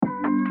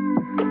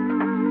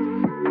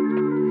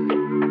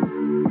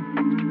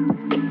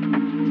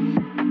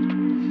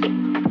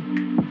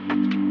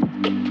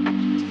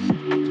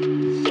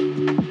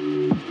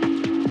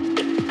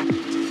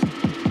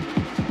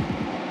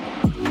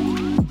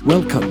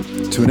Welcome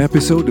to an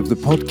episode of the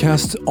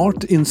podcast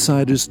Art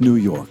Insiders New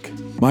York.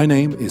 My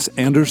name is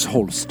Anders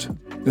Holst.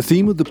 The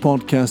theme of the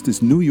podcast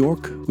is New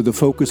York, with a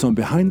focus on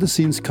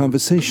behind-the-scenes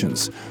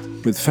conversations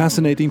with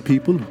fascinating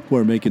people who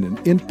are making an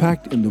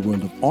impact in the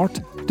world of art,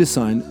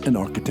 design and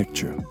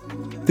architecture.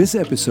 This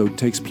episode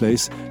takes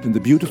place in the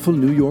beautiful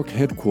New York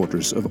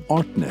headquarters of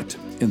ArtNet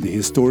in the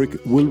historic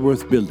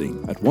Woolworth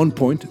Building, at one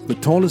point the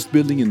tallest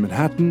building in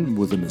Manhattan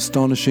with an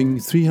astonishing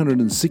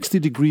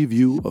 360-degree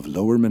view of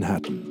Lower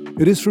Manhattan.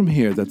 It is from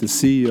here that the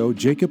CEO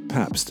Jacob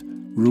Pabst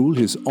ruled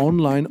his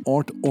online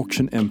art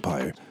auction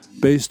empire,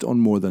 based on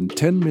more than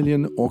 10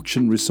 million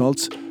auction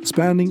results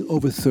spanning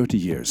over 30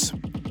 years,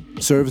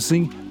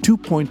 servicing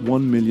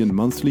 2.1 million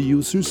monthly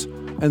users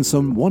and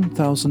some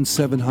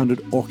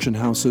 1,700 auction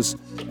houses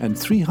and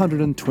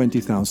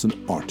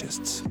 320,000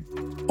 artists.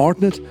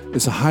 ArtNet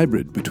is a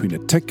hybrid between a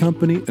tech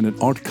company and an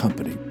art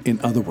company, in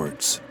other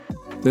words.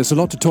 There's a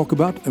lot to talk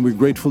about, and we're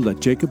grateful that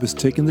Jacob has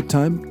taken the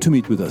time to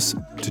meet with us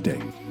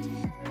today.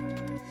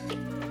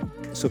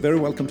 So very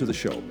welcome to the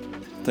show.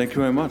 Thank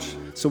you very much.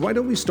 So why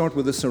don't we start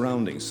with the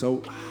surroundings?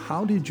 So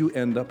how did you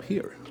end up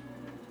here?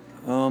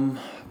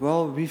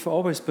 Well, we've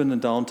always been in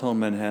downtown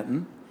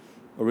Manhattan.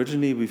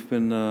 Originally, we've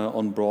been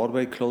on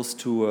Broadway, close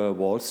to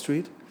Wall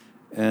Street.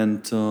 And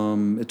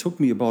it took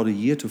me about a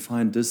year to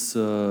find this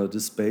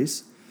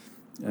space.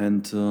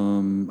 And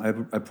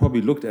I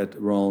probably looked at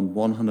around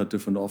 100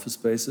 different office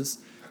spaces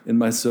in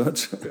my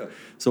search. Yeah.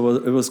 So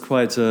it was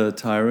quite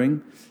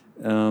tiring.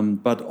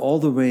 But all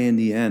the way in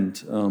the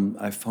end,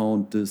 I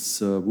found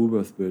this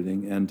Woolworth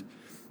building. And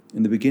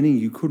in the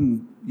beginning,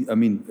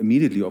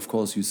 immediately, of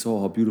course, you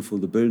saw how beautiful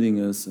the building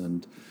is,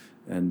 and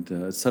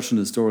it's such an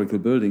historical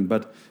building.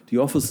 But the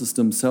offices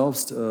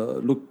themselves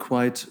look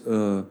quite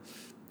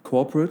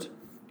corporate.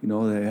 You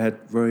know, they had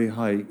very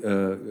high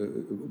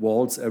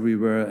walls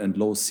everywhere and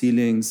low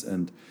ceilings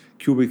and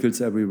cubicles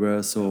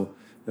everywhere. So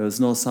there was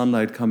no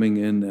sunlight coming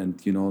in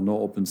and, no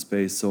open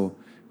space. So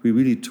we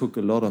really took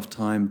a lot of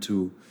time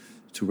to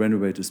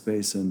renovate the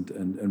space and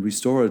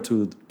restore it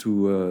to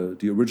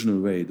the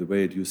original way, the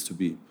way it used to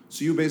be.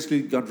 So you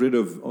basically got rid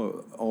of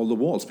all the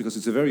walls, because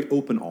it's a very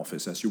open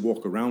office. As you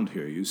walk around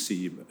here, you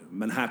see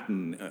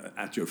Manhattan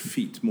at your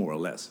feet, more or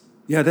less.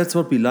 Yeah, that's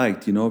what we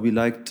liked. We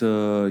liked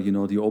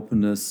the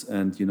openness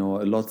and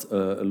a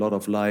lot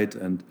of light,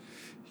 and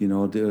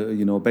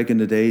back in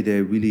the day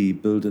they really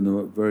built in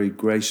a very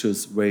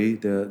gracious way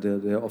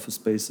their office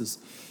spaces,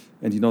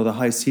 and the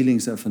high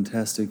ceilings are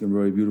fantastic and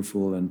very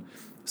beautiful, and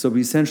so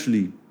we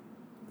essentially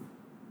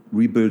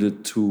rebuilt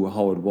it to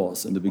how it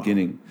was in the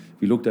beginning. Wow.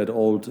 We looked at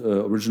old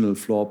original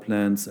floor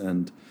plans,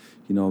 and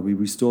we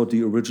restored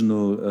the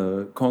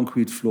original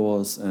concrete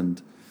floors,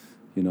 and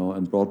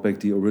brought back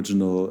the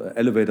original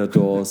elevator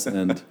doors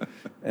and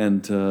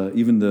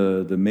even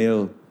the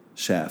mail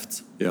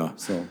shafts. Yeah.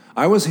 So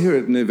I was here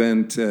at an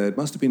event. It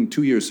must have been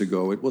 2 years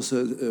ago. It was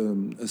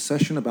a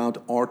session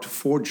about art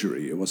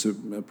forgery. It was a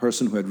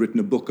person who had written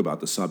a book about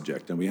the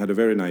subject, and we had a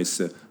very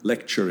nice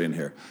lecture in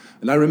here.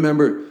 And I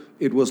remember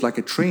it was like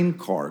a train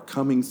car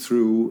coming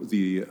through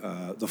the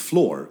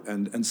floor,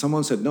 and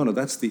someone said, "No,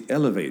 that's the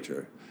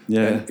elevator."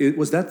 Yeah.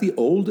 Was that the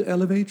old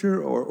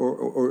elevator,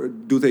 or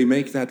do they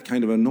make that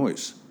kind of a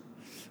noise?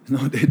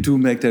 No, they do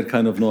make that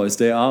kind of noise.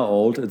 They are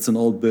old. It's an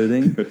old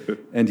building.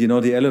 And,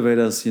 the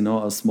elevators,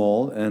 are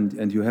small,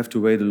 and you have to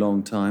wait a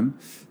long time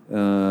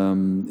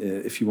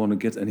if you want to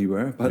get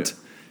anywhere. But,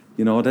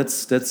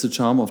 that's the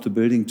charm of the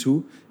building,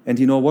 too. And,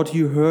 what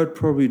you heard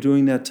probably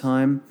during that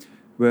time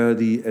were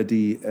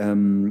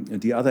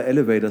the other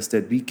elevators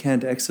that we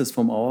can't access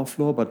from our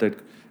floor, but that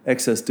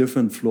access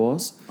different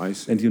floors. I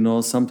see.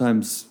 And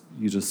sometimes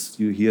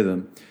you hear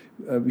them.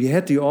 We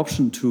had the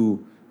option to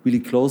really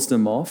close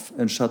them off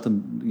and shut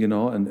them,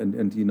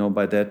 and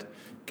by that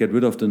get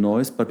rid of the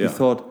noise. But we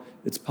thought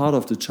it's part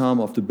of the charm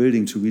of the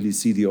building to really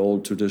see the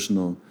old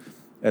traditional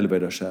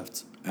elevator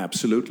shafts.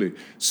 Absolutely.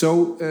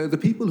 So the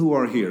people who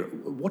are here,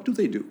 what do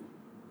they do?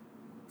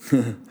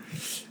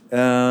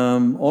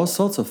 All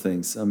sorts of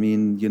things.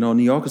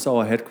 New York is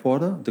our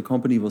headquarters. The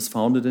company was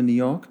founded in New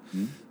York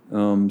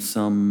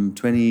some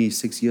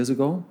 26 years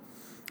ago.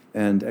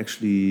 And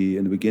actually,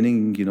 in the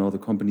beginning, the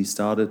company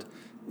started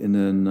in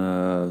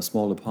a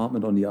small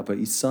apartment on the Upper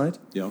East Side.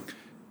 Yeah.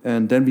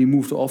 And then we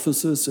moved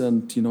offices,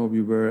 and,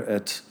 we were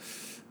at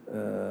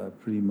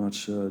pretty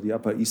much the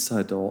Upper East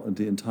Side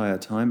the entire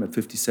time, at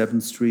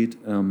 57th Street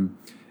and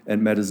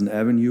Madison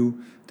Avenue.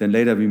 Then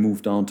later we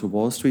moved down to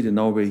Wall Street, and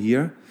now we're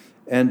here.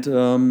 And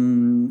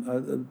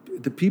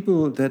the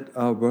people that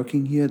are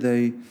working here,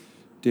 they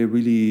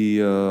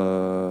really,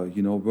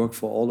 work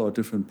for all our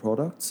different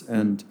products.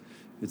 And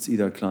it's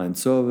either client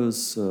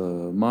service,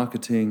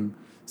 marketing,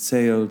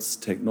 sales,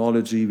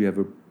 technology. We have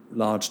a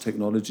large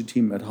technology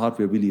team. At heart,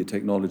 we're really a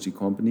technology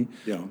company,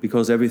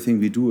 because everything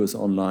we do is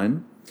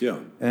online. Yeah.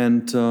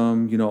 And,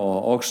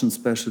 our auction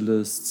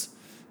specialists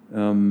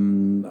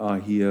are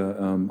here,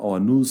 our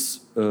news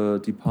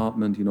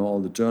department,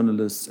 all the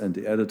journalists and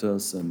the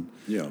editors and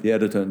the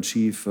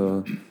editor-in-chief.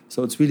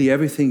 So it's really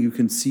everything you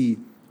can see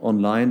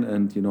online,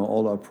 and,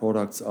 all our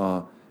products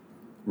are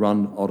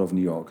run out of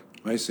New York.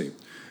 I see.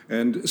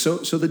 And so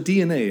the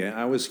DNA,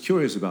 I was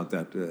curious about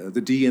that,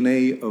 the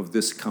DNA of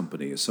this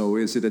company. So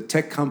is it a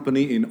tech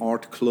company in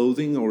art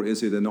clothing, or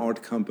is it an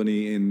art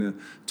company in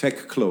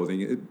tech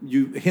clothing?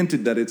 You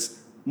hinted that it's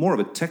more of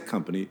a tech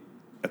company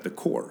at the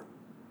core.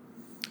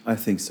 I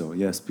think so,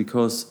 yes,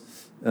 because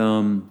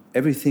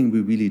everything we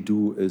really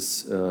do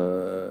is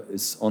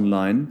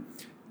online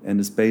and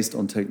is based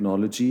on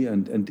technology,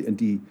 and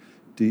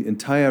the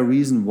entire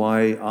reason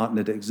why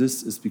ArtNet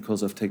exists is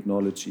because of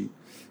technology.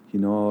 You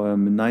know,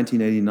 in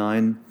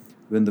 1989,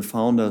 when the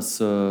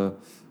founders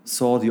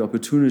saw the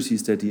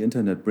opportunities that the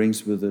internet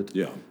brings with it,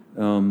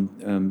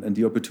 and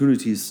the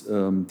opportunities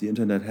the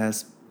internet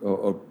has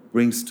or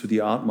brings to the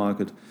art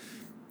market,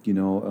 you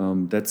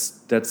know,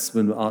 that's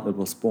when ArtNet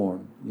was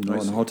born. You know,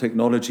 and how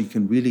technology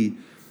can really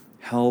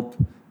help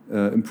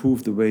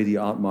improve the way the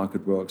art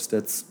market works.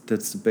 That's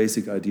the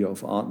basic idea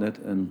of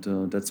ArtNet,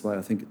 and that's why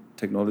I think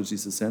technology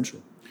is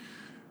essential.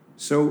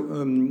 So,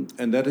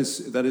 and that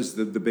is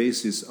the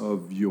basis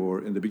of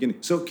your, in the beginning.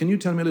 So can you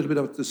tell me a little bit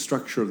about the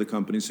structure of the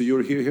company? So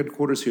you're here,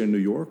 headquarters here in New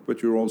York,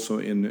 but you're also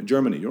in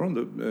Germany. You're on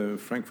the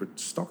Frankfurt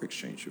Stock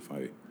Exchange, if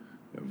I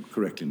am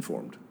correctly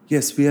informed.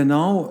 Yes, we are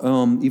now,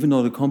 even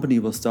though the company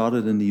was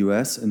started in the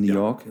US, in New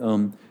York,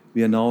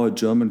 we are now a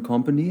German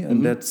company,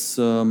 and that's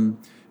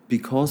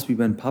because we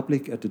went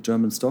public at the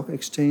German Stock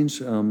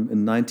Exchange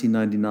in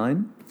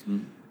 1999.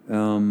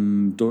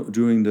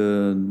 During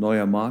the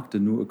Neuer Markt, the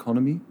new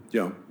economy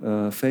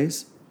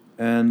phase.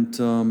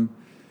 And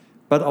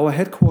but our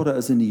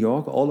headquarters is in New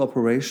York. All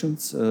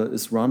operations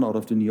is run out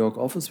of the New York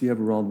office. We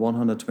have around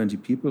 120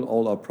 people.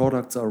 All our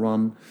products are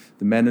run.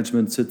 The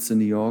management sits in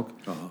New York.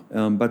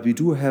 But we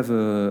do have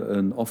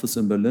an office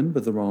in Berlin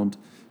with around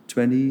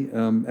 20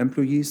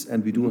 employees,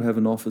 and we do have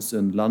an office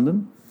in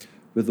London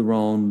with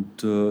around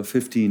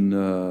 15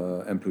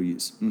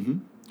 employees.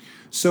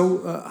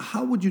 So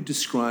how would you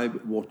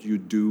describe what you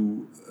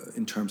do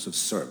in terms of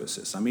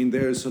services? I mean,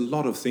 there's a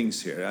lot of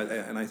things here,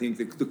 and I think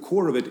the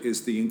core of it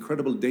is the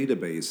incredible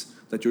database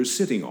that you're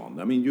sitting on.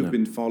 I mean, you've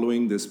been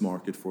following this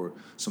market for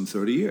some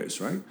 30 years,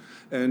 right?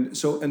 And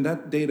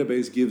that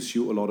database gives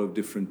you a lot of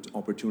different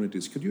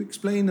opportunities. Could you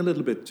explain a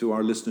little bit to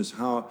our listeners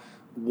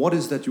what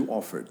is that you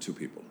offer to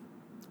people?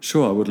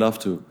 Sure, I would love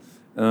to.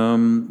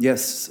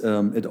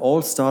 It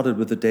all started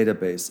with the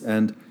database,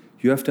 and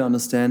you have to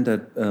understand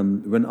that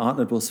when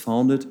ArtNet was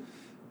founded,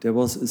 there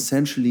was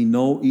essentially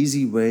no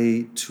easy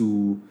way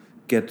to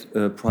get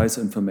price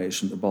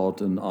information about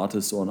an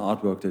artist or an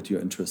artwork that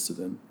you're interested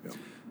in.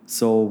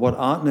 So what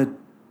ArtNet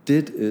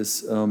did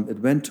is it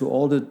went to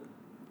all the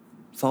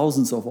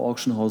thousands of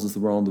auction houses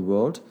around the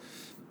world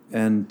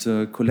and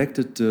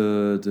collected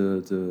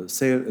the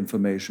sale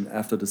information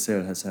after the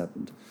sale has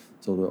happened,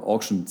 so the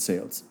auction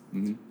sales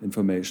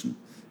information.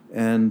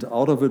 And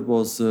out of it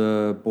was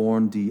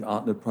born the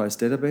ArtNet Price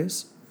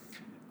Database.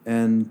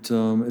 And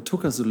it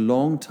took us a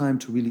long time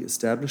to really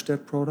establish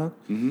that product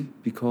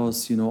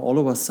because, you know, all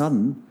of a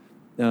sudden,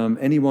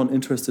 anyone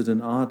interested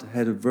in art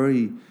had a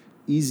very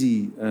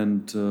easy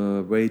and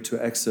way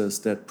to access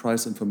that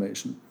price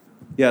information.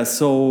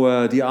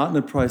 So the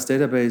ArtNet Price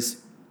Database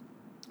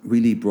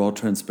really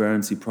brought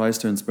price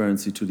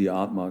transparency to the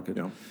art market.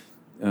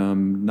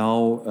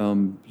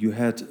 Now you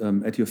had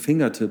at your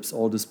fingertips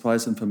all this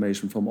price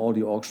information from all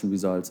the auction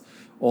results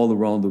all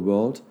around the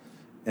world,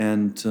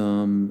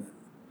 and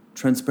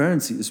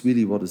transparency is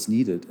really what is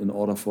needed in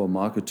order for a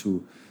market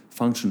to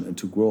function and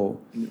to grow.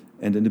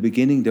 And in the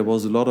beginning, there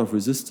was a lot of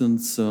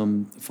resistance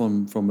from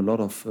a lot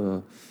of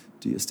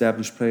the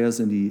established players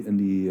in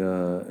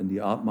the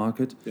art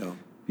market,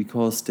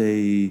 because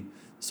they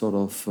sort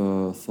of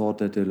thought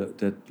that a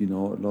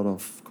lot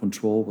of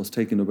control was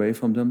taken away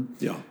from them.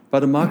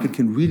 But a market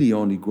can really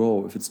only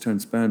grow if it's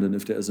transparent and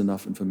if there is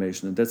enough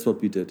information, and that's what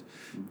we did.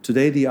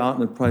 Today, the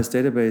ArtNet Price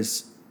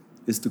Database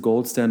is the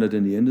gold standard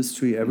in the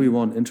industry.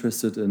 Everyone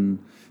interested in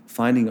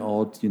finding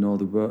out,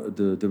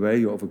 the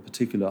value of a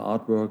particular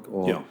artwork,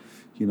 or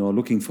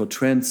looking for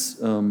trends,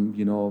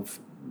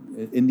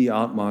 in the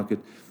art market,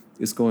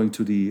 is going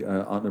to the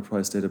ArtNet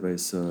Price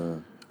Database.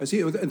 I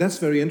see. That's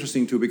very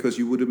interesting too, because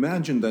you would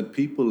imagine that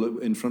people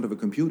in front of a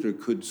computer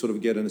could sort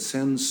of get a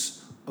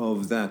sense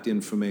of that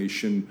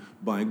information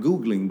by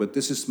Googling, but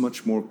this is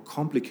much more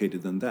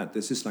complicated than that.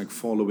 This is like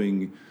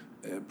following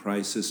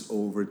prices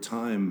over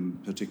time,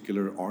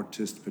 particular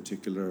artists,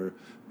 particular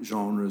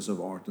genres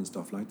of art and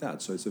stuff like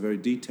that. So it's a very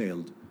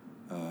detailed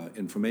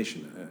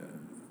information,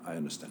 I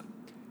understand.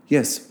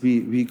 Yes,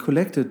 we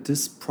collected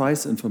this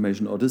price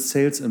information or this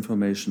sales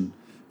information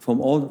from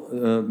all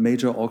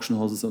major auction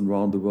houses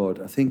around the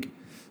world. I think,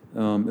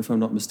 if I'm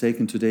not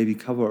mistaken, today we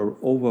cover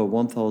over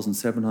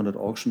 1,700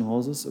 auction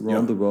houses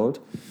around the world.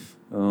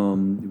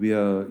 We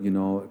are,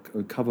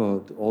 cover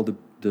all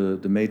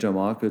the major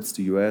markets: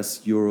 the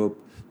US, Europe,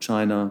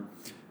 China,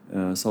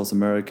 South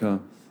America,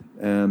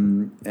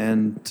 and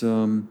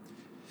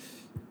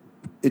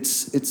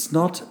it's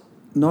not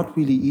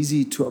really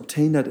easy to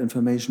obtain that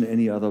information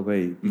any other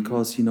way,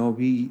 because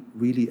we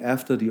really,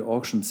 after the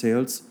auction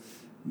sales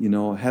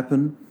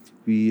happen,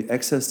 we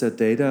access that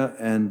data,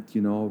 and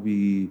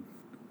we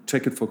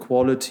check it for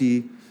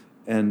quality,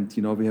 and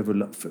we have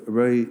a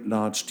very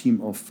large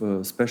team of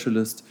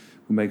specialists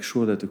who make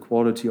sure that the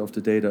quality of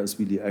the data is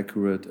really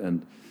accurate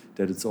and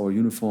that it's all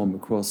uniform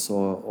across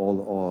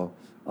all our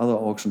other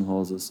auction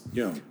houses.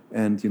 Yeah.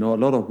 And a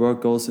lot of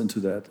work goes into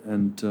that,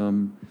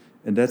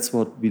 and that's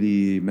what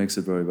really makes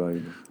it very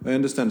valuable. I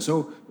understand.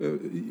 So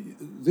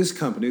this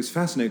company is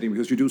fascinating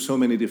because you do so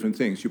many different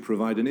things. You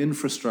provide an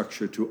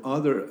infrastructure to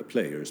other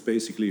players,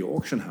 basically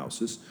auction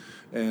houses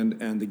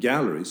and the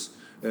galleries.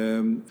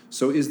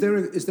 So is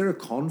there a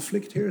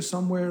conflict here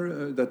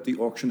somewhere that the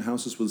auction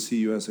houses will see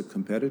you as a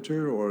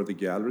competitor or the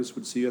galleries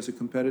would see you as a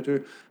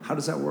competitor? How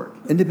does that work?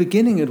 In the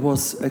beginning, it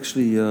was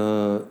actually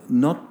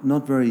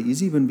not very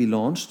easy when we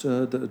launched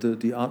the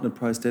ArtNet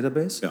Price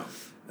database. Yeah.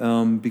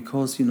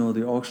 Because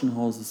the auction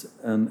houses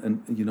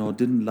and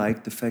didn't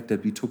like the fact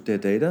that we took their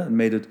data and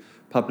made it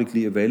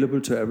publicly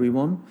available to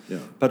everyone. Yeah.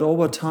 But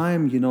over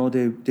time,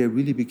 they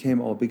really became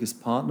our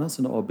biggest partners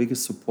and our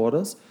biggest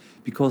supporters,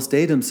 because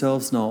they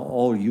themselves now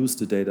all use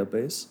the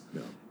database.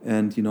 Yeah.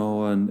 And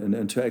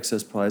and to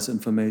access price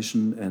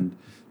information and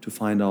to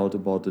find out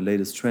about the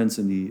latest trends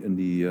in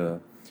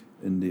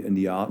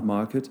the art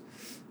market.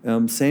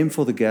 Same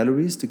for the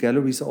galleries. The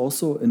galleries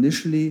also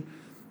initially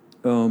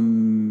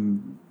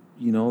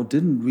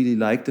didn't really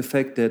like the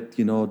fact that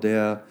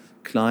their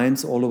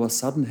clients all of a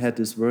sudden had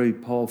this very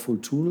powerful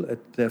tool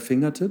at their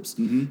fingertips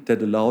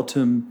that allowed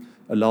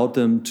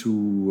them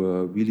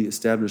to really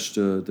establish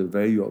the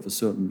value of a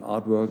certain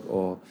artwork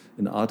or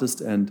an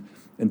artist and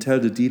tell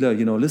the dealer,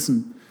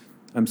 listen,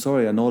 I'm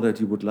sorry, I know that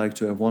you would like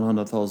to have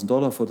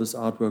 $100,000 for this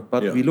artwork,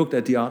 but we looked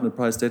at the ArtNet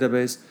Price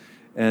database,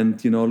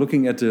 and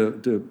looking at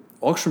the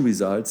auction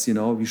results,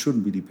 we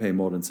shouldn't really pay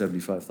more than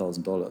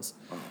 $75,000.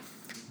 Wow.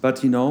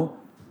 But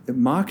a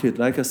market,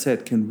 like I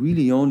said, can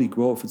really only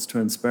grow if it's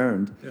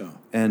transparent. Yeah.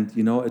 And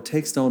it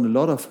takes down a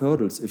lot of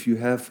hurdles if you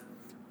have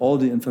all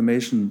the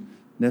information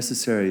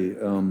necessary,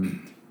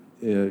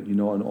 in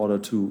order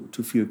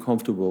to feel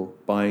comfortable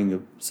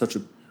buying such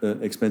an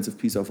expensive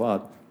piece of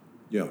art.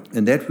 Yeah.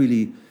 And that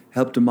really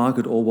helped the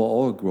market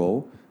overall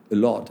grow a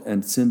lot.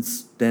 And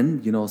since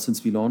then,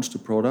 since we launched the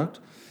product,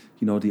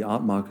 the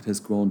art market has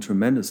grown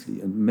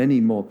tremendously, and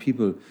many more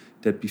people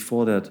that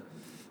before that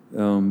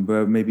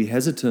were maybe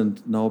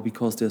hesitant now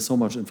because there's so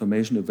much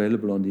information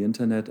available on the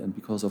internet, and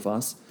because of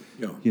us,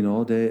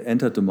 they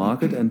entered the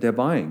market and they're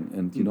buying,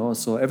 and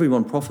so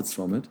everyone profits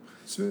from it.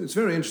 So it's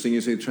very interesting.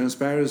 You say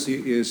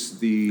transparency is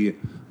the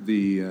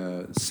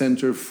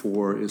center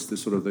for, is the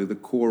sort of the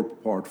core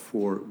part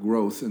for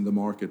growth in the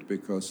market,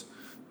 because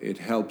it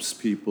helps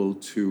people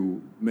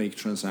to make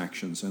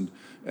transactions. And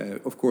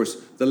of course,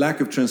 the lack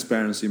of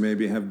transparency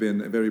maybe have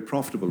been very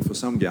profitable for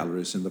some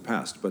galleries in the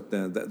past, but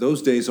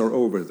those days are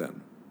over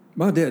then.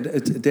 Well,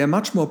 they're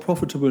much more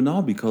profitable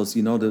now, because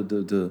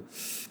the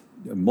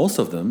most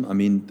of them. I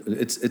mean,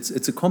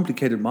 it's a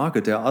complicated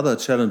market. There are other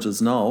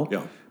challenges now.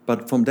 Yeah.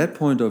 But from that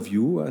point of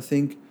view, I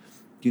think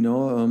there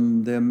are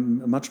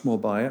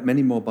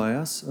many more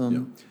buyers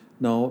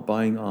now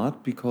buying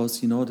art, because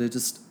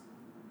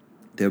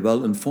they're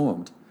well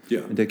informed. Yeah.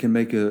 And they can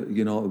make a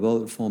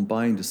well informed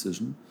buying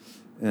decision,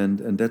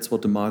 and that's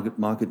what the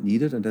market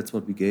needed, and that's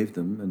what we gave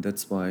them, and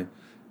that's why.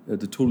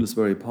 The tool is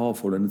very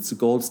powerful, and it's the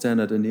gold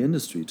standard in the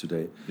industry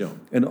today. Yeah.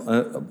 And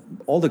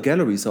all the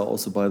galleries are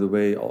also, by the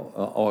way,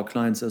 our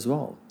clients as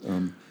well,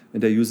 and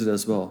they use it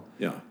as well.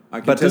 Yeah,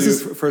 I can tell you,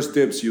 First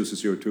Dibs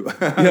uses your tool.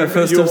 Yeah,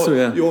 First Dibs too,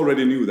 yeah. You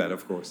already knew that,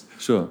 of course.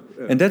 Sure,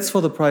 and that's for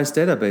the price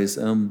database.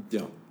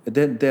 Yeah.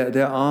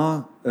 There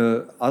are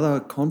other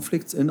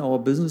conflicts in our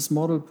business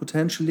model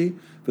potentially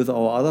with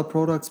our other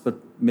products, but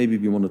maybe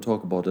we want to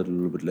talk about that a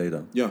little bit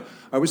later. Yeah,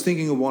 I was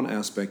thinking of one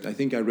aspect. I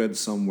think I read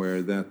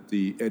somewhere that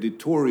the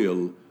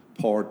editorial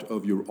part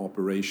of your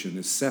operation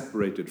is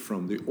separated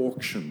from the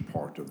auction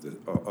part of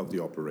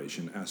the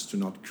operation, as to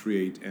not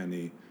create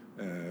any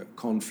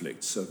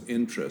conflicts of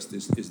interest.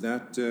 Is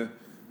that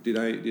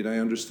did I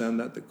understand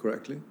that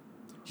correctly?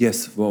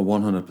 Yes, well,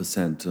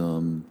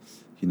 100%.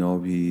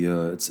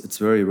 It's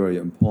very, very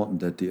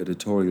important that the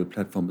editorial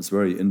platform is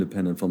very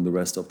independent from the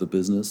rest of the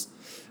business,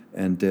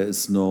 and there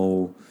is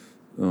no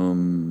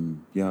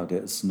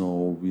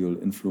real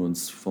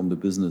influence from the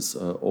business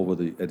over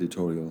the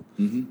editorial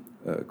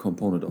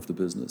component of the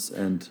business.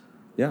 And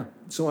yeah.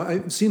 So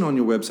I've seen on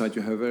your website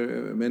you have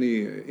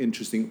many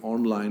interesting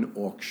online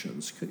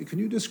auctions. Can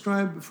you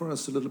describe for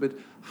us a little bit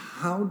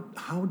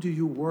how do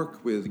you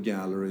work with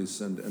galleries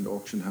and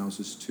auction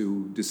houses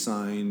to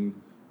design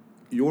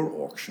your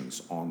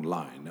auctions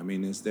online? I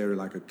mean, is there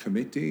like a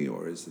committee,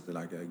 or is it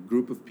like a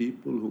group of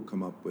people who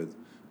come up with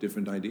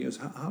different ideas?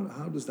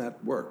 How does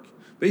that work?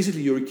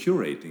 Basically, you're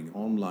curating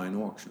online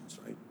auctions,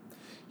 right?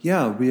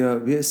 Yeah, we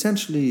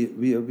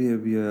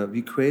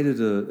created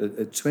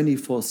a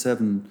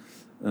 24/7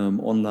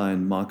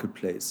 online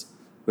marketplace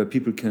where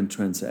people can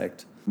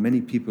transact.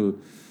 Many people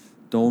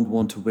don't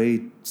want to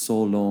wait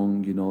so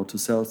long, to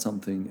sell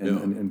something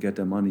and get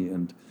their money,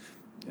 and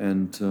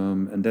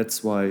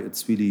that's why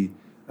it's really,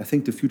 I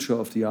think, the future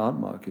of the art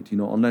market.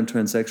 Online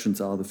transactions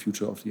are the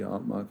future of the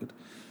art market.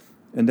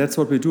 And that's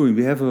what we're doing.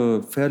 We have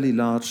a fairly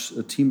large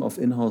team of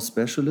in-house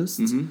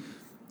specialists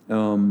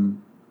who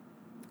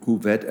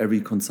vet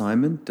every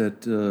consignment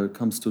that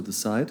comes to the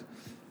site.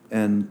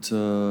 And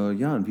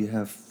and we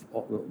have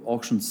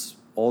auctions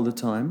all the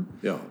time.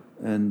 Yeah.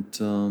 And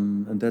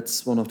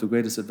that's one of the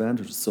greatest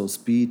advantages. So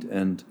speed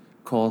and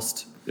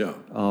cost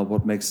are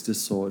what makes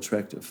this so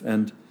attractive.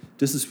 And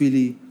this is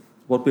really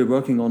what we're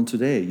working on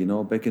today.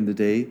 Back in the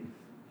day,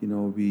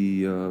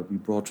 we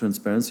brought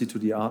transparency to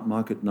the art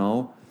market.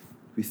 Now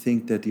we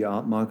think that the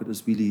art market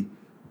is really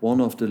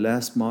one of the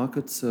last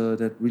markets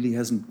that really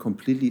hasn't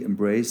completely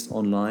embraced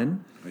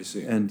online. I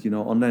see. And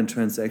online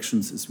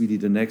transactions is really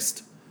the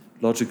next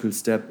logical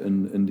step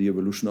in the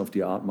evolution of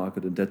the art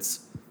market, and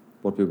that's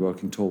what we're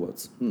working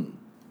towards.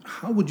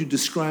 How would you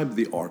describe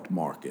the art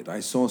market?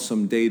 I saw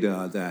some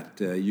data that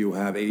you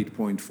have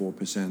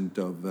 8.4%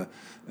 of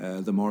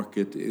the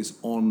market is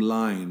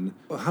online.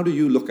 How do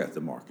you look at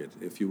the market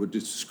if you would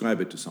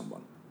describe it to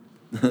someone?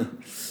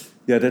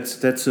 Yeah,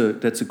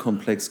 that's a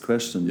complex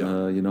question.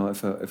 Yeah.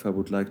 If I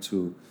would like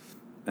to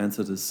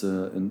answer this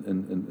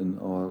in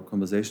our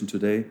conversation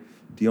today,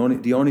 the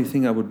only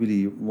thing I would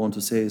really want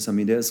to say is,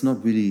 there's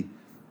not really,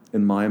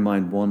 in my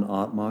mind, one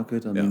art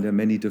market. There are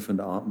many different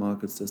art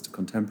markets. There's the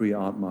contemporary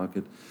art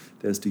market,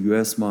 there's the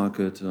US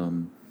market,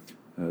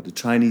 the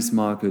Chinese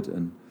market,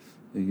 and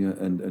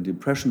the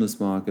Impressionist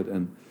market,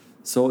 and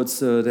so it's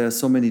there are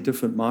so many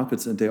different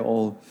markets, and they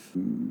all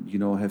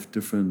have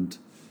different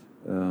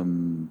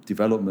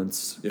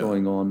developments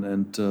going on,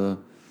 and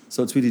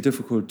so it's really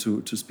difficult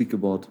to speak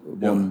about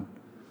one.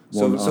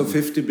 So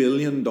 $50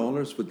 billion,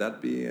 would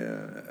that be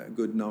a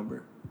good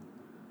number?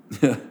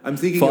 Yeah. I'm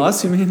thinking for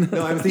us, you mean?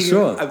 No, I'm thinking.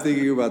 Sure. I'm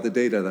thinking about the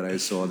data that I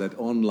saw that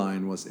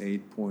online was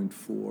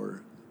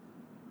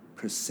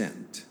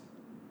 8.4%,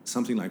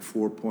 something like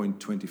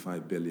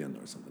 4.25 billion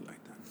or something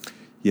like that.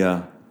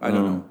 Yeah. I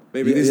don't know.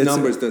 Maybe these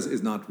numbers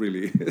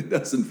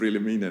doesn't really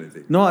mean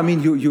anything. No,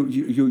 you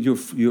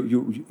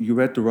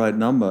read the right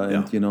number,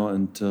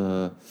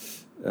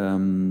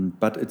 and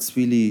but it's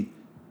really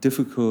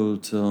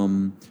difficult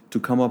to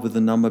come up with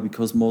a number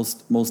because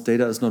most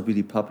data is not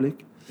really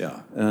public.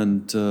 Yeah.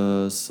 And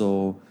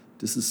so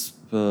this is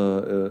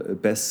a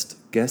best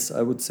guess,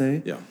 I would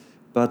say. Yeah.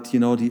 But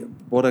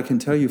what I can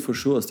tell you for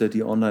sure is that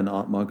the online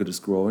art market is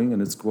growing,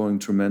 and it's growing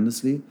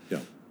tremendously.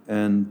 Yeah.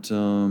 And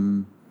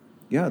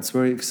it's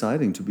very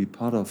exciting to be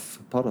part of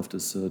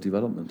this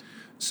development.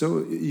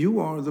 So you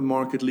are the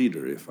market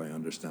leader, if I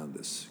understand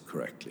this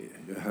correctly.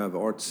 You have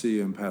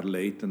Artsy and Paddle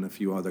 8 and a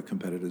few other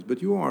competitors,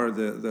 but you are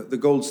the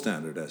gold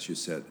standard, as you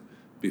said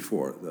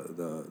before,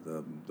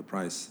 the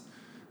price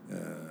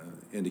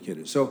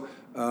indicator. So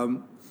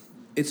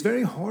it's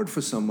very hard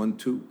for someone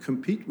to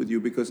compete with you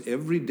because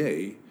every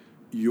day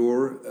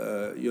you're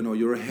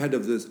ahead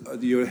of this.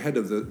 You're ahead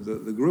of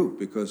the group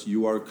because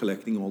you are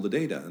collecting all the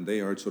data, and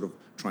they are sort of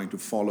trying to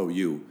follow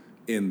you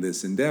in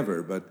this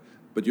endeavor.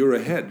 But you're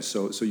ahead,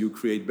 so you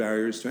create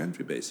barriers to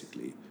entry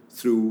basically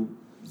through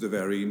the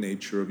very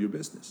nature of your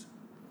business.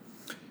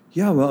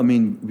 Yeah, well,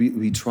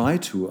 we try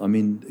to.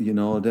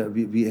 That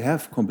we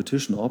have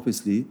competition,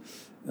 obviously,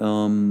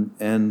 and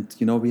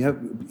we have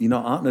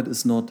ArtNet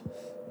is not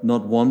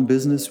one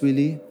business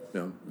really.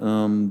 Yeah.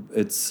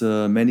 It's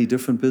many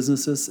different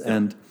businesses,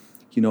 and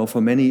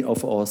for many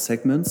of our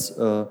segments,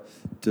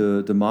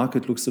 the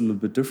market looks a little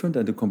bit different,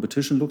 and the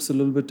competition looks a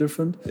little bit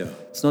different. Yeah.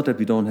 It's not that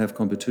we don't have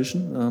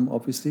competition,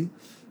 obviously.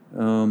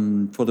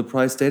 For the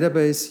price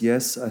database,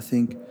 yes, I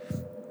think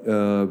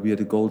we are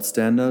the gold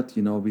standard.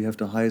 We have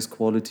the highest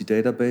quality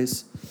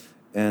database,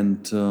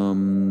 and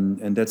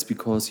that's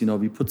because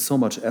we put so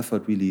much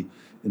effort really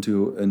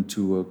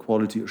into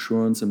quality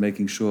assurance and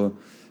making sure.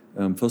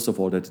 First of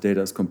all, that the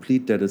data is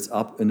complete, that it's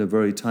up in a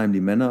very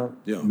timely manner,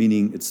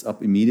 meaning it's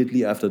up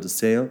immediately after the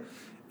sale,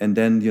 and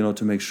then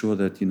to make sure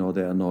that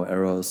there are no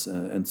errors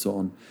and so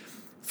on.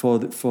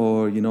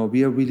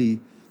 We are really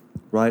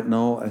right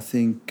now, I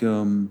think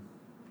the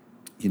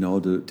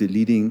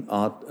leading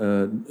art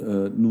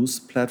news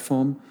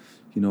platform.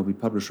 We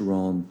publish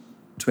around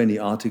 20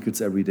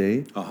 articles every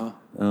day,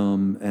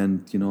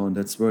 and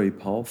that's very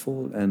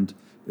powerful, and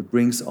it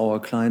brings our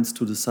clients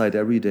to the site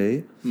every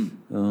day.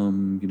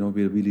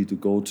 We're really the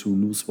go-to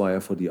newswire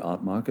for the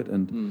art market,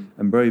 and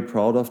I'm very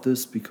proud of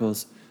this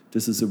because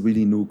this is a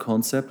really new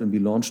concept, and we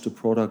launched the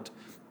product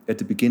at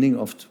the beginning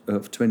of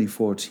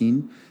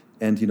 2014,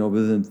 and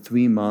within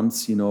 3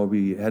 months,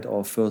 we had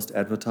our first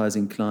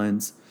advertising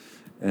clients,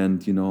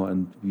 and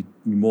we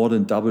more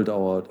than doubled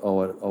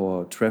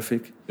our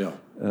traffic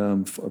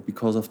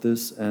because of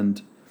this,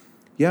 and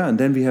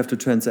then we have the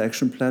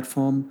transaction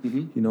platform.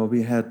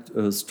 We had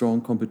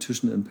strong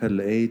competition in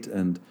Paddle 8,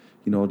 and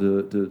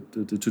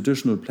the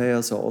traditional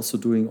players are also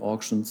doing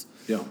auctions,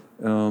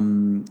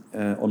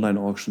 online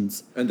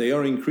auctions. And they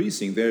are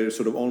increasing. Their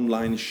sort of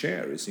online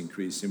share is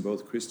increasing,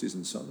 both Christie's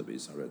and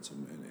Sotheby's. I read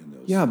some in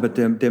those. Yeah, but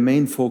their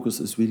main focus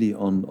is really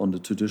on the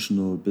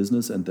traditional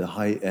business and the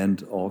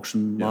high-end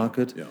auction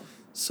market. Yeah.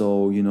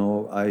 So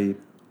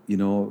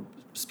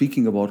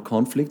speaking about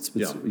conflicts,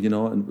 which,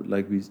 and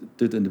like we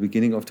did in the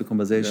beginning of the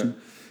conversation,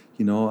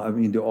 I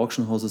mean, the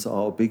auction houses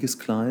are our biggest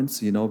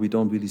clients. We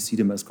don't really see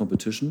them as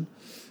competition.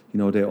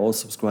 They all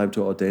subscribe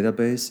to our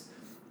database.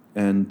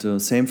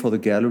 And same for the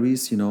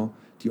galleries,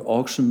 the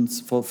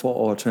auctions for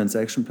our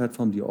transaction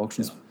platform, the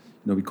auctions,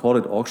 we call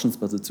it auctions,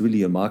 but it's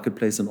really a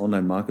marketplace, an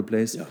online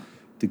marketplace. Yeah.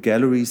 The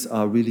galleries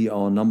are really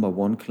our number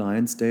one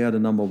clients. They are the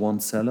number one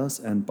sellers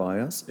and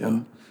buyers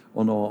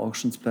on our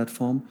auctions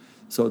platform.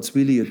 So it's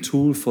really a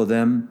tool for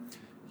them,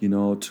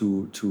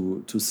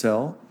 to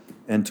sell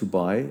and to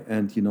buy.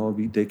 And,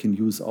 they can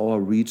use our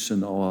reach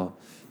and our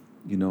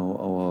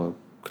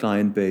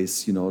client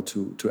base,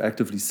 to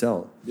actively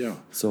sell. Yeah.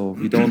 So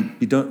we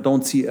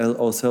don't see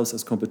ourselves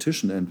as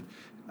competition. And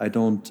I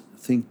don't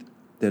think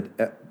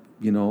that,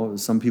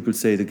 some people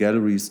say the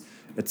galleries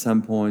at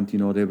some point, they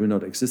will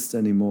not exist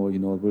anymore,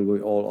 will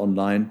be all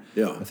online.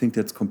 Yeah. I think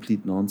that's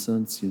complete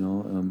nonsense,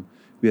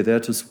 we are there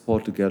to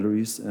support the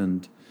galleries,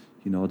 and,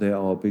 they are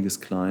our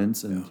biggest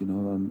clients, and,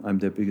 I'm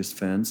their biggest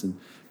fans, and,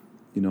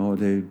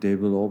 they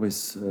will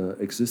always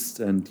exist,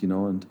 and,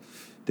 and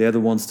they're the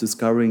ones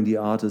discovering the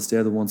artists,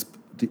 they're the ones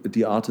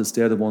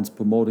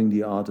promoting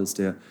the artists,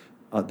 they're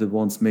the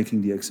ones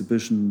making the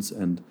exhibitions,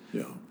 and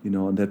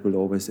and that will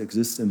always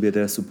exist, and we're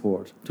there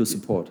to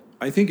support.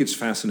 I think it's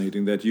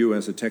fascinating that you,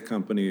 as a tech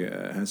company,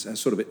 has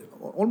sort of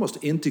almost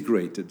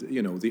integrated,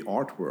 the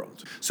art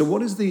world. So,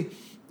 what is the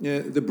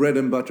bread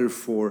and butter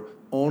for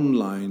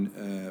online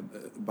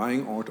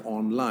buying art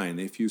online?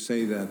 If you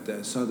say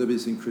that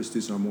Sotheby's and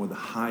Christie's are more the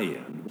high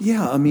end.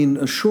 Yeah, I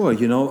mean, sure.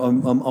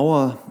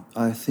 Our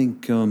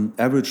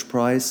average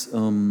price.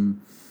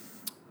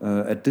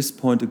 At this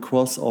point,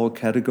 across all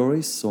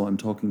categories, so I'm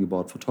talking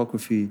about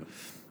photography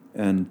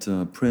and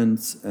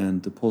prints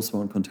and the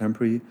post-modern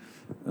contemporary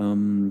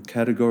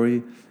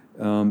category,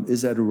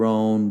 is at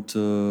around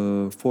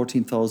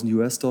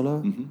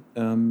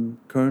 $14,000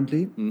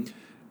 currently.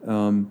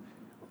 Mm-hmm.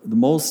 The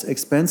most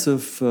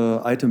expensive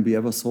item we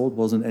ever sold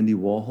was an Andy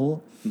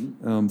Warhol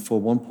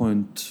for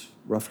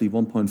roughly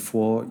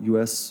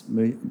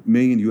 1.4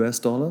 million US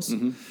dollars.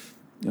 Mm-hmm.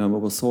 It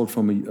was sold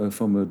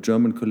from a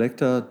German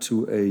collector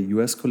to a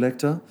US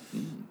collector,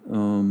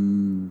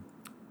 through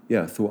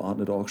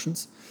Artnet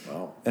auctions.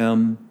 Wow!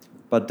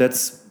 But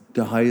that's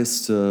the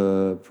highest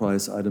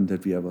price item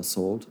that we ever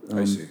sold.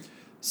 I see.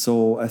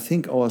 So I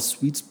think our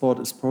sweet spot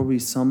is probably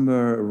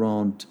somewhere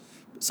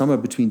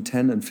between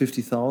 10 and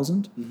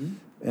 50,000,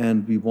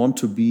 and we want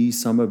to be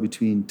somewhere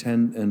between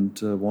 10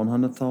 and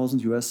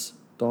 100,000 US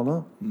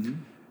dollar. Mm-hmm.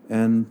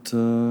 And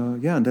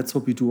and that's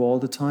what we do all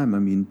the time. I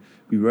mean,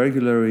 we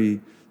regularly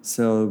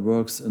sell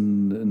works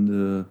in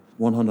the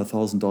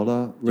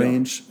 $100,000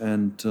 range,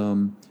 and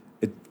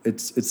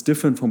it's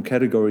different from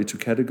category to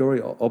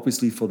category.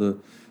 Obviously, for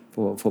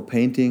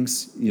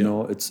paintings,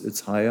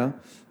 it's higher.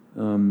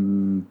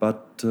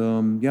 That's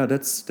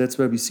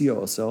where we see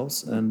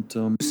ourselves. And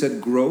you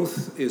said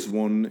growth is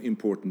one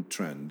important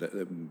trend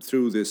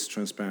through this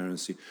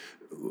transparency.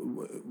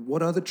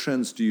 What other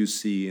trends do you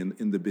see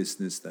in the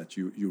business that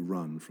you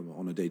run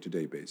on a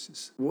day-to-day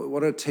basis?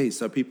 What are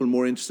tastes? Are people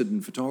more interested in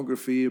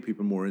photography? Are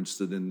people more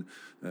interested in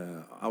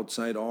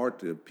outside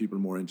art? Are people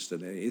more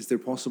interested? Is there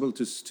possible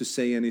to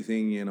say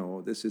anything?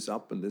 This is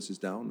up and this is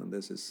down and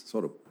this is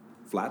sort of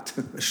flat.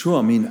 Sure.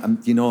 I mean,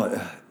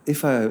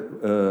 if I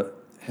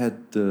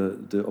had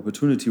the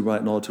opportunity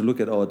right now to look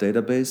at our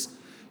database,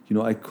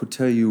 I could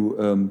tell you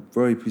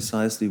very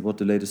precisely what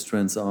the latest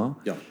trends are.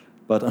 Yeah.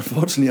 But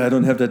unfortunately, I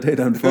don't have that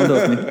data in front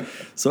of me,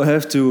 so I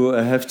have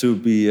to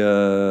be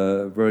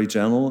very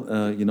general,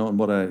 on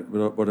what I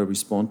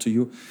respond to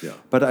you. Yeah.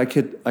 But I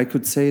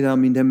could say that, I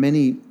mean, there are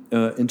many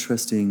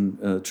interesting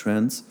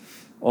trends.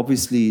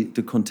 Obviously,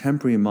 the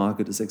contemporary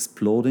market is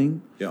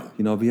exploding. Yeah.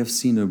 We have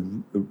seen a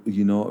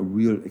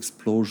real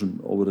explosion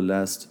over the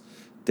last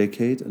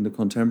decade in the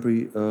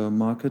contemporary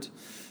market,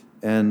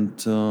 and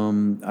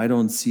I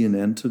don't see an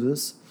end to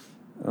this.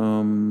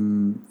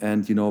 And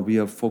we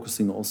are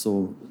focusing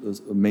also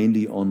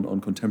mainly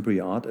on contemporary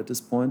art at this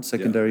point,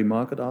 secondary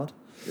market art.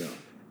 Yeah.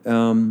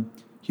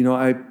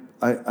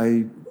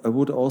 I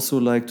would also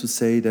like to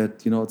say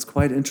that it's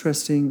quite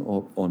interesting,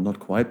 or not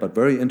quite, but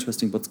very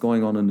interesting, what's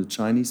going on in the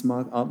Chinese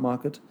art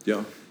market.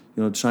 Yeah.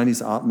 The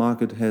Chinese art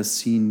market has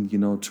seen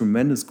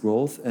tremendous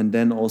growth, and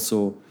then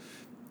also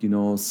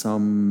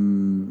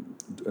some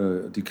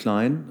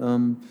decline.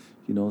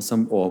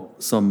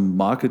 Some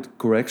market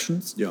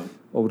corrections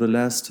over the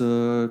last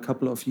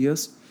couple of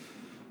years.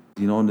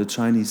 And the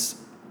Chinese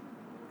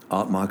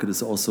art market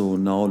is also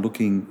now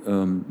looking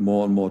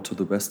more and more to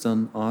the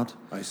Western art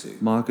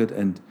market.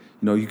 And,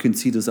 you can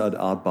see this at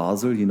Art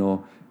Basel.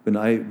 When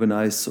I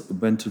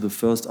went to the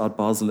first Art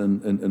Basel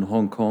in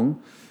Hong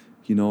Kong,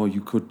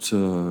 you could,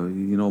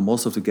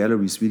 most of the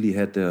galleries really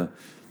had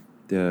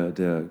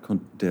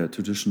their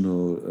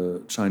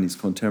traditional Chinese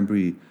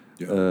contemporary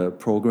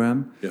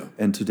program. Yeah.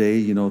 And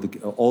today,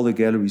 all the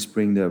galleries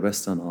bring their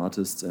Western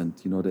artists, and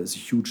there's a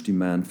huge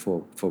demand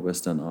for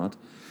Western art.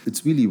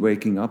 it's really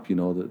waking up, you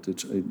know,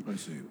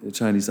 the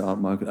Chinese art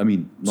market. I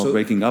mean, not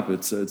waking up,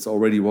 it's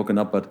already woken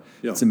up, but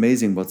it's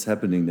amazing what's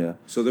happening there.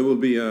 So there will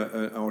be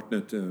an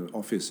ArtNet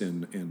office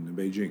in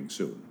Beijing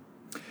soon?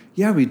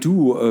 Yeah, we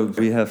do.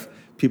 We have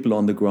people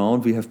on the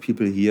ground, we have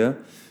people here.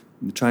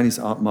 The Chinese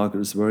art market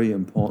is very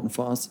important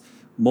for us.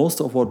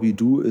 Most of what we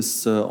do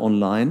is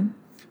online.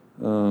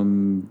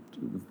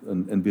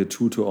 And we're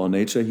true to our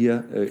nature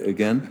here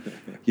again.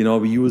 You know,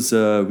 we use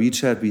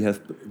WeChat.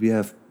 We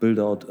have built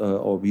out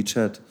our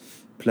WeChat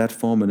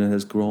platform, and it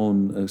has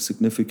grown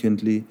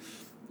significantly.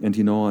 And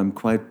you know, I'm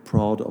quite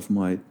proud of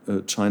my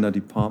China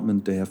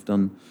department. They have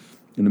done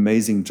an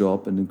amazing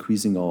job in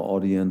increasing our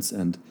audience.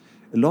 And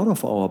a lot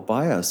of our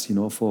buyers, you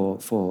know,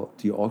 for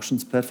the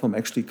auctions platform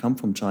actually come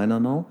from China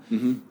now.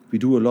 Mm-hmm. We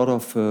do a lot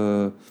of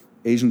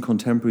Asian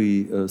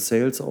contemporary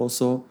sales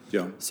also.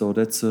 Yeah. So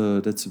that's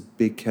a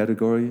big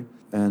category.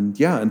 And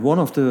yeah, and one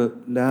of the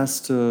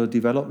last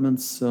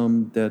developments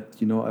that,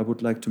 you know, I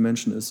would like to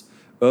mention is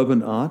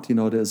urban art. You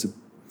know, there's an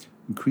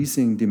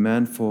increasing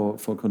demand for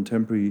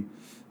contemporary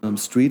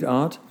street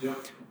art. Yeah.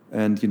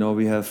 And, you know,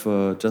 we have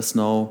just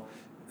now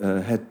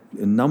had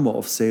a number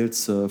of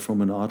sales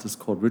from an artist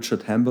called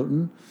Richard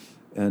Hambleton,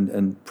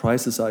 and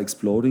prices are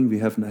exploding. We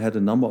have had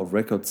a number of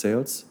record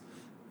sales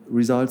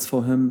results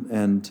for him,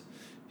 and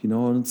you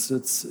know,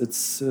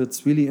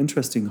 it's really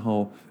interesting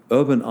how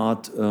urban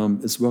art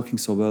is working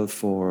so well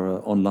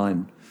for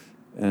online,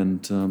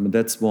 and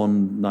that's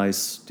one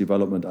nice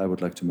development I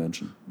would like to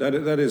mention.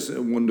 That is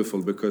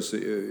wonderful, because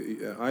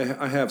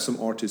I have some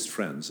artist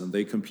friends, and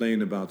they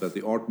complain about that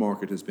the art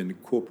market has been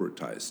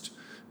corporatized.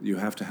 You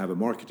have to have a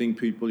marketing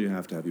people, you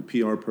have to have your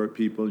PR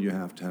people, you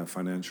have to have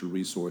financial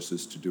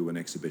resources to do an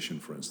exhibition,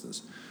 for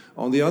instance.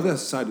 On the other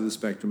side of the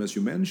spectrum, as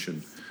you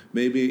mentioned,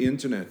 maybe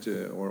internet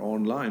or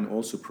online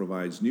also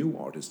provides new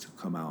artists to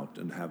come out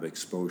and have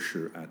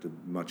exposure at a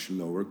much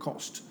lower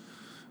cost.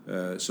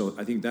 So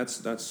I think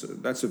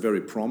that's a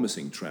very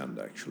promising trend,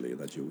 actually.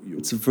 That you.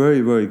 It's a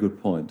very, very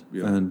good point,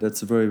 and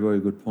that's a very, very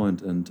good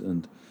point.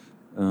 And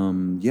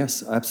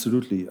yes,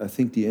 absolutely. I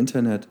think the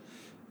internet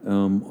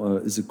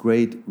is a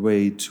great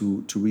way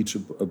to reach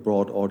a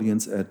broad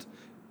audience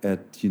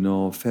at you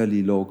know,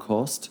 fairly low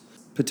cost.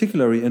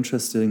 Particularly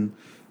interesting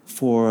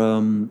for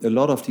a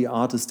lot of the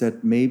artists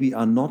that maybe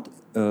are not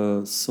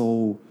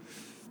so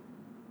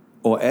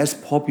or as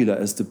popular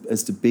as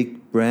the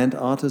big brand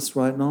artists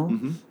right now.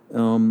 Mm-hmm.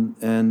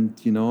 And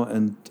you know,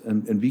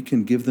 and we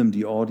can give them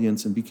the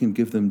audience, and we can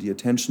give them the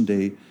attention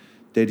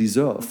they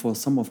deserve. For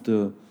some of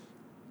the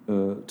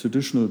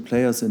traditional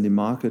players in the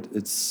market,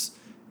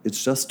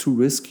 it's just too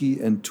risky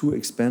and too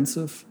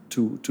expensive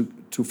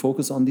to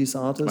focus on these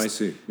artists. I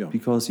see, yeah.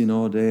 Because you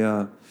know, they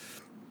are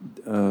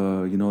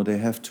you know, they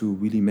have to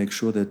really make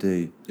sure that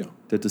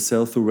that the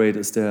sell-through rate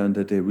is there and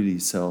that they really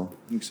sell.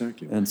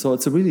 Exactly. And so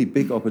it's a really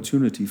big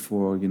opportunity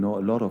for, you know,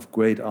 a lot of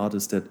great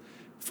artists that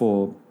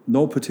for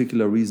no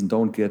particular reason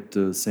don't get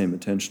the same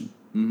attention.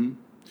 Mm-hmm.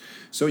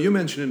 So you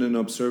mentioned in an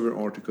Observer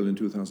article in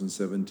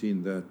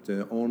 2017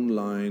 that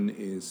online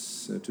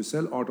is to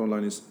sell art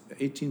online is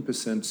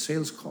 18%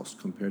 sales cost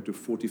compared to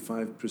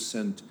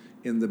 45%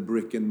 in the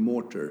brick and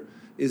mortar.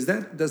 Does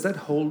that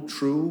hold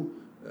true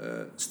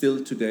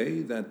still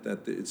today,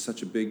 that it's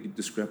such a big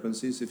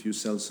discrepancies if you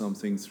sell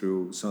something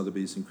through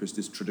Sotheby's and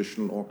Christie's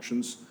traditional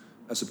auctions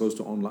as opposed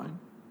to online?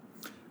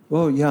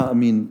 Well, yeah, I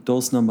mean,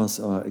 those numbers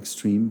are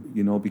extreme,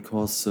 you know,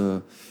 because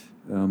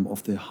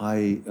of the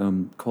high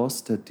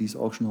cost that these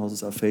auction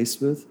houses are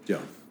faced with. Yeah.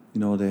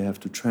 You know, they have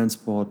to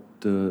transport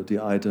the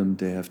item,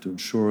 they have to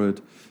insure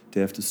it, they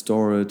have to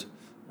store it,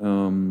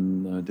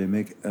 they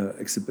make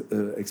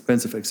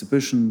expensive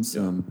exhibitions,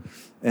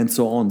 and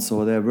so on.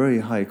 So they're very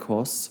high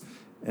costs,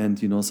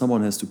 and, you know,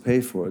 someone has to pay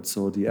for it.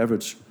 So the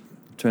average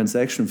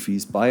transaction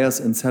fees,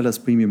 buyers and sellers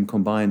premium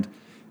combined,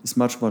 is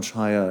much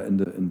higher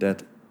in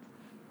that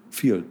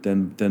field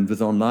than with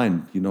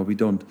online. You know,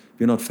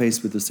 we're not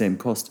faced with the same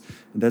cost,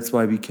 and that's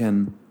why we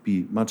can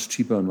be much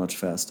cheaper and much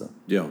faster.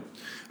 Yeah,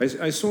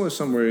 I saw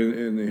somewhere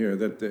in here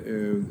that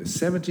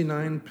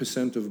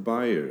 79% of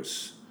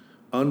buyers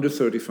under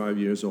 35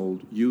 years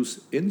old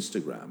use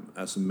Instagram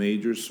as a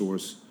major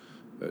source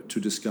to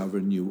discover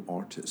new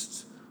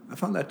artists. I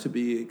found that to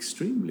be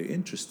extremely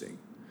interesting.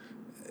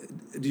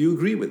 Do you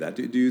agree with that?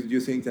 Do you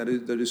think that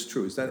is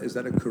true? Is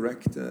that a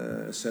correct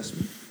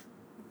assessment?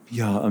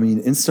 Yeah, I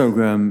mean,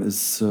 Instagram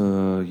is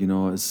you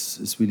know,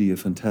 is really a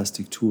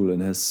fantastic tool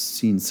and has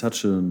seen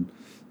such an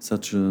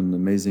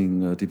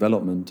amazing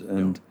development.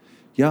 And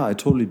yeah, I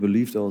totally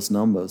believe those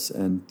numbers.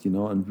 And you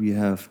know, and we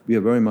are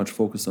very much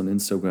focused on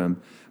Instagram,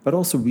 but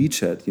also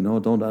WeChat. You know,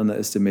 don't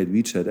underestimate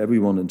WeChat.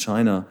 Everyone in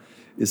China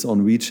is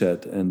on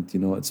WeChat, and you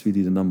know, it's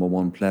really the number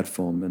one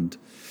platform, and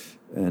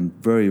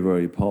very,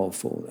 very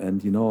powerful.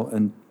 And you know,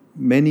 and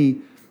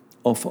many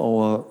of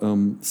our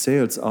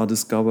sales are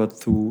discovered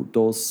through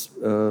those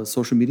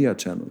social media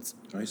channels.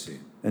 I see.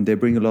 And they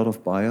bring a lot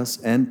of buyers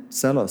and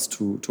sellers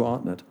to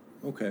ArtNet.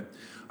 Okay.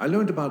 I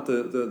learned about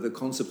the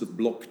concept of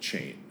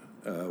blockchain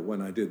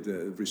when I did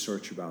the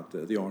research about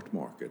the art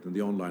market and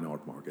the online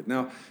art market.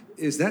 Now,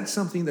 is that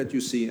something that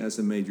you see as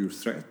a major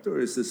threat, or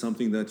is this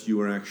something that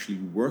you are actually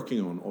working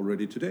on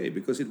already today?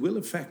 Because it will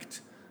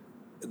affect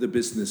the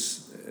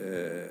business,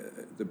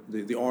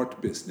 the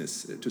art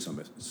business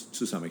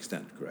to some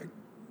extent, correct?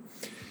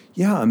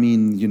 Yeah, I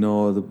mean, you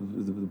know, the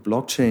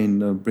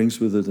blockchain brings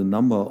with it a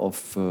number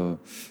of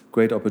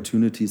great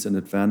opportunities and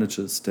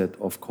advantages that,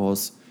 of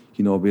course,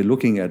 you know, we're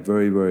looking at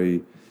very,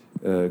 very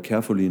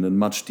carefully and in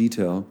much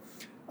detail.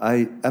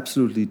 I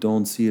absolutely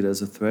don't see it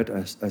as a threat.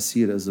 I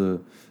see it as a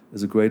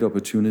great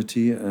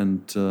opportunity,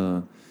 and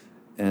we're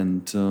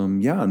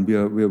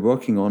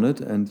working on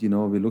it, and you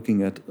know, we're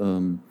looking at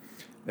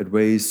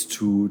ways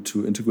to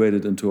integrate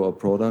it into our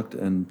product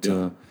and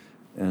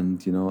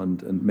you know,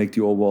 and make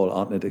the overall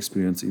ArtNet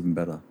experience even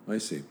better. I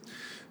see.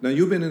 Now,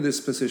 you've been in this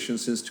position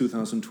since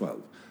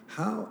 2012.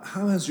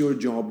 How has your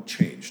job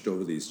changed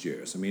over these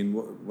years? I mean,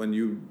 when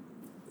you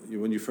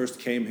first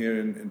came here,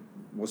 and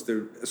was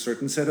there a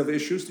certain set of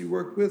issues you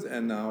worked with,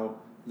 and now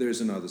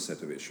there's another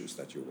set of issues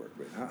that you work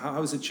with?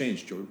 How has it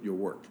changed your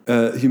work?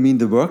 You mean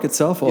the work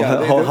itself, or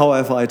how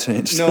have I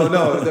changed? No,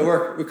 the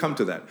work. We'll come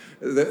to that.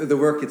 The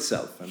work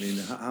itself. I mean,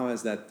 how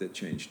has that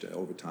changed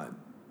over time?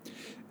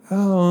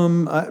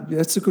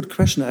 That's a good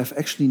question. I've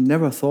actually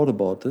never thought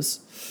about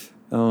this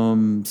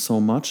so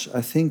much.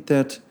 I think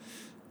that,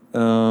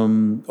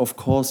 of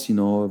course, you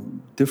know,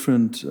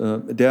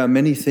 there are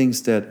many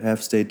things that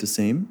have stayed the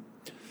same.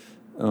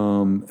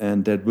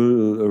 And that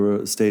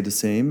will stay the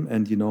same.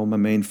 And, you know, my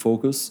main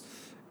focus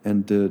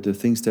and the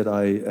things that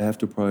I have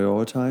to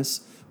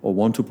prioritize or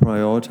want to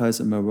prioritize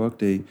in my work,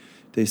 they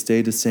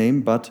stay the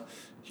same. But,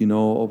 you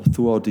know,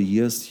 throughout the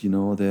years, you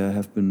know, there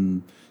have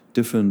been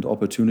different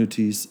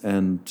opportunities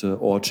and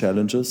or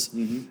challenges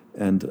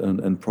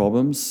and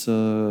problems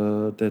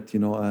that, you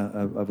know,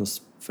 I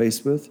was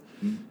faced with.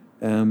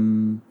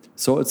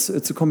 So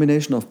it's a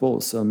combination of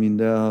both. I mean,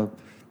 there are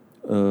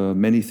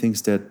many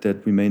things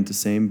that remain the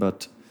same,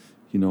 but,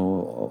 you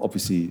know,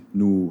 obviously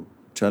new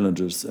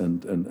challenges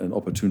and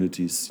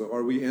opportunities. So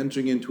are we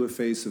entering into a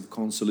phase of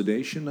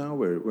consolidation now,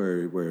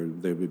 where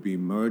there will be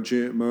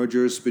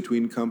mergers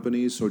between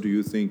companies, or do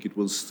you think it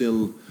will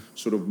still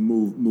sort of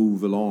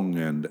move along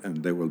and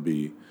there will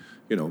be,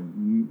 you know,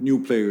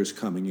 new players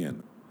coming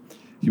in?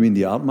 You mean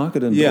the art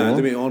market? And yeah,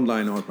 the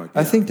online art market.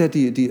 I think that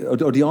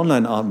the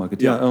online art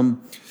market. Yeah.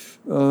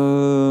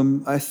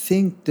 I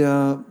think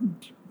there.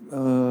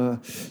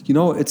 You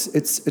know,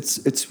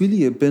 it's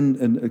really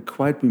been a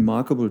quite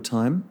remarkable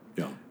time.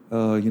 Yeah.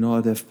 You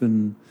know, there've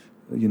been,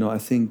 you know, I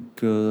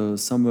think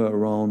somewhere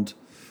around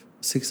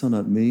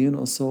 600 million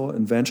or so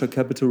in venture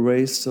capital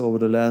raised over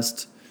the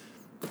last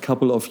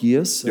couple of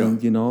years. Yeah.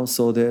 And, you know,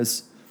 so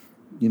there's,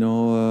 you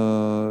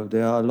know,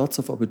 there are lots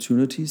of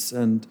opportunities,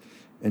 and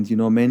you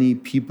know, many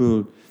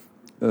people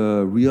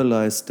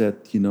realize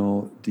that, you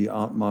know, the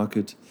art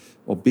market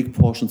or big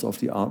portions of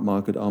the art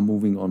market are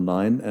moving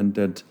online, and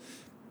that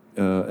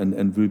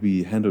and will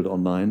be handled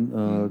online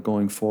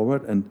going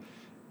forward.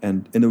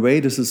 And in a way,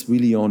 this is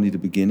really only the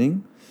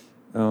beginning.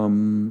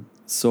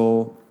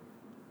 So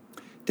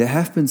there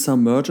have been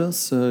some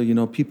mergers. You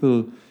know,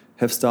 people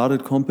have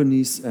started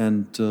companies,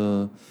 and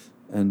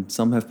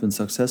some have been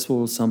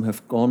successful, some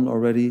have gone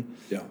already.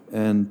 Yeah.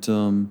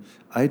 And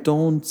I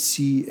don't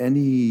see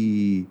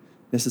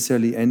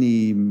necessarily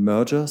any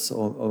mergers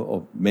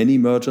or many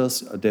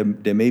mergers.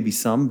 There may be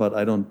some, but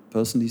I don't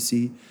personally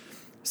see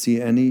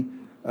any.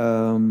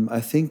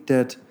 I think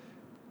that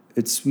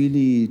it's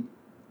really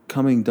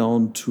coming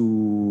down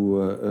to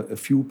a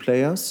few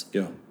players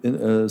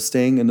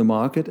staying in the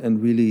market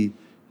and really,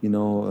 you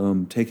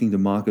know, taking the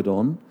market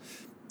on,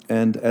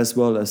 and as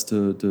well as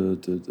the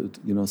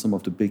you know, some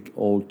of the big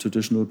old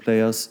traditional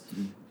players,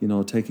 you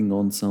know, taking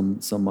on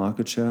some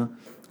market share.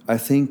 I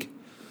think,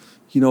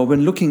 you know,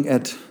 when looking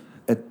at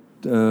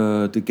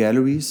the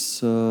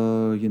galleries,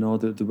 you know,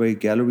 the way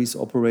galleries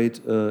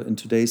operate in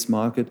today's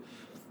market,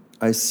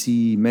 I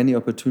see many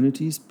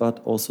opportunities,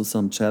 but also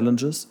some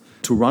challenges.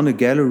 To run a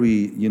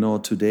gallery, you know,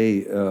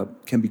 today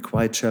can be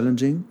quite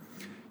challenging,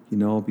 you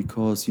know,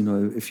 because, you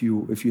know, if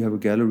you have a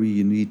gallery,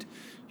 you need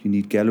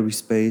gallery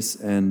space,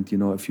 and, you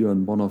know, if you're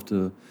in one of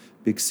the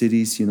big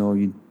cities, you know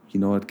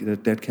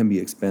that can be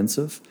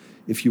expensive.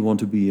 If you want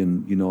to be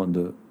in, you know, in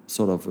the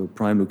sort of a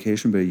prime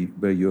location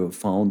where you're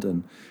found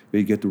and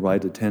where you get the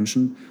right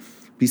attention.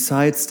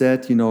 Besides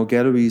that, you know,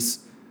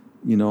 galleries,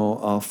 you know,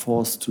 are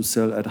forced to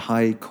sell at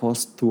high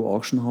cost through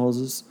auction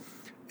houses,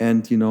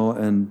 and, you know,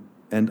 and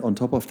on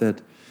top of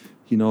that,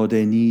 you know,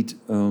 they need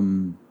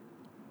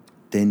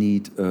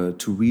to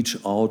reach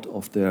out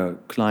of their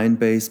client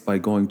base by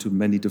going to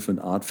many different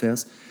art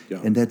fairs,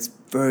 and that's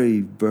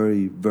very,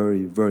 very,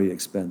 very, very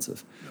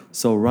expensive.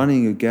 So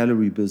running a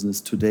gallery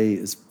business today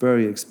is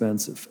very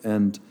expensive,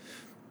 and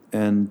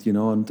you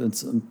know, and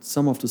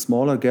some of the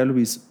smaller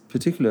galleries,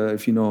 particularly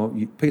if you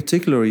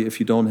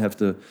don't have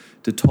the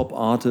top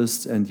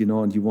artists, and, you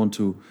know, and you want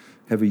to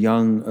have a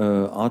young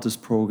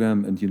artist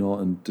program, and, you know,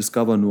 and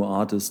discover new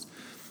artists,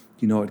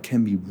 you know, it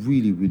can be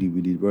really, really,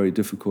 really very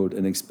difficult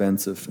and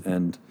expensive,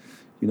 and,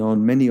 You know,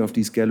 and many of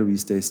these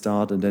galleries, they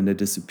start and then they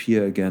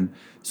disappear again.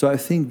 So I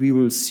think we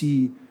will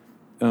see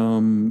a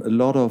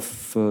lot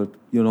of,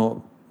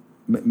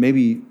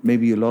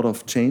 maybe a lot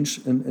of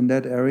change in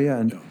that area.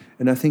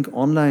 And I think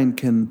online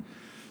can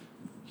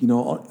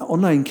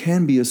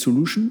be a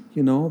solution,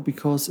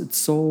 because it's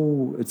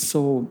so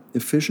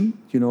efficient.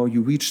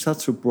 You reach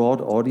such a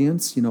broad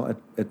audience,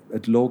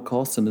 at low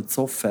cost, and it's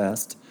so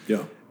fast.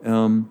 Yeah.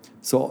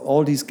 So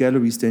all these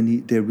galleries,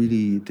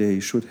 they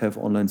should have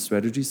online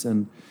strategies,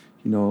 and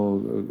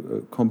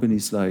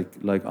companies like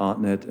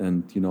ArtNet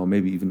and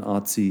maybe even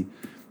Artsy,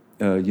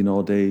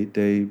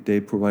 they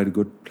provide a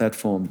good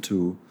platform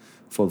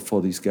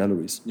for these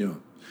galleries. Yeah.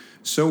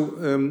 So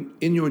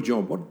in your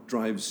job, what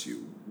drives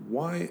you?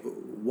 Why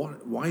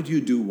do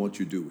you do what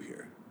you do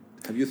here?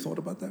 Have you thought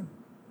about that?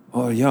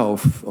 Oh yeah,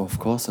 of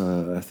course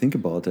I think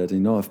about that.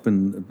 I've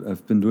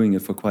been doing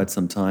it for quite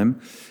some time,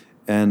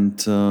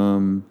 and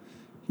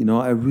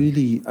I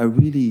really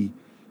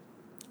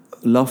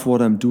love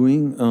what I'm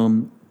doing.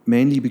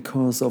 Mainly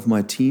because of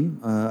my team.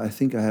 I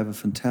think I have a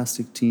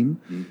fantastic team,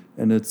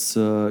 and it's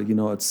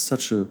it's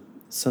such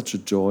a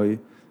joy,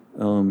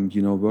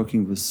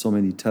 working with so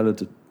many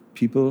talented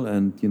people,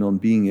 and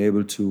being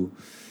able to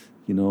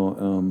to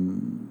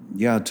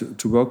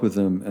work with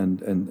them and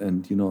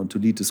to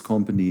lead this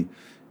company,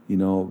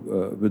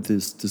 with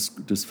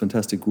this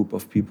fantastic group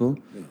of people.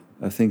 Yeah.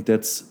 I think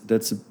that's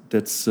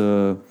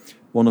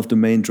one of the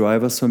main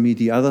drivers for me.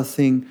 The other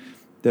thing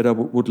that I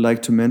would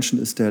like to mention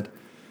is that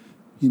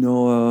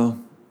the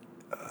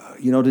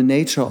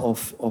nature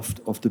of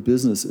the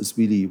business is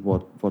really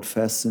what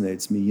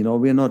fascinates me.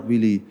 We're not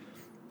really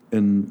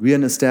we're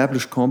an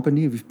established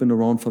company. We've been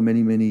around for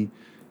many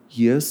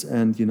years,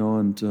 and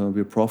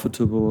we're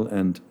profitable,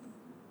 and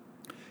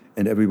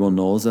everyone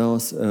knows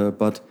us.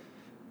 But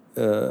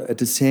at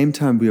the same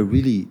time, we are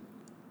really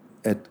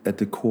at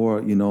the core,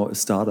 a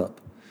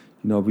startup.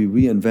 We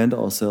reinvent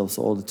ourselves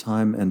all the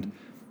time, and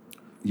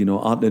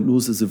ArtNet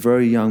News is a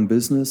very young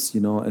business,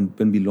 and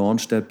when we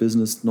launched that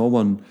business, no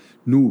one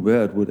knew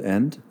where it would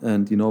end,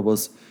 and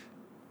was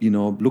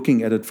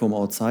looking at it from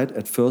outside.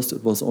 At first,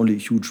 it was only a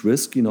huge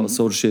risk,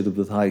 associated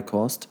with high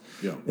cost,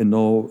 and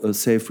no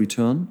safe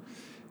return.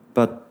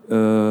 But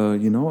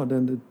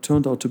then it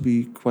turned out to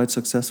be quite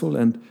successful,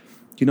 and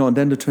and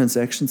then the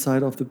transaction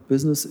side of the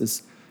business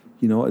is,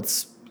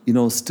 it's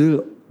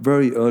still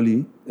very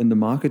early in the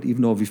market,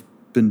 even though we've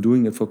been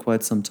doing it for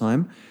quite some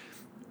time.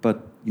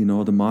 But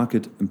the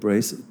market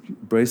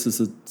embraces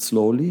it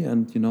slowly,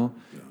 and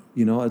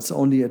it's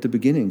only at the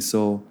beginning.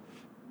 So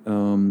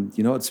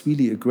it's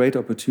really a great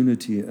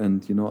opportunity,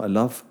 and I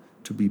love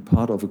to be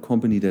part of a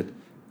company that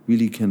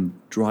really can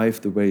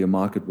drive the way a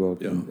market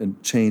works, and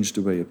change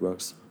the way it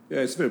works. Yeah,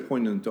 it's a very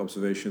poignant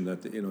observation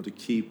that to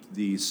keep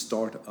the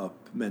startup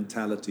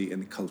mentality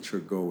and culture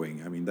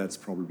going. I mean, that's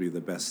probably the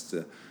best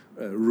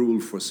rule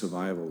for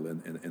survival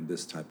in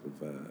this type of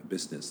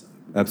business.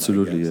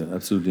 Absolutely,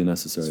 absolutely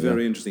necessary. It's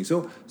very interesting.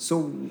 So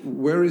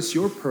where is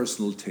your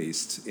personal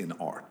taste in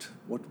art?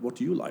 What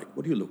do you like?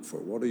 What do you look for?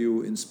 What are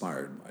you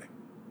inspired by?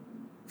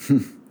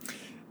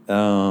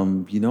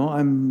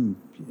 I'm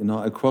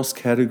across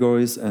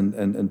categories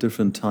and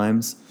different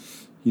times.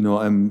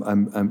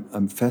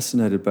 I'm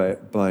fascinated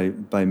by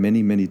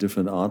many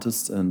different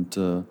artists, and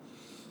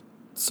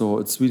so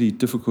it's really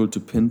difficult to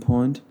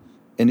pinpoint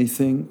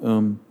anything.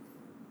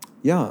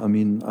 I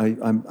mean,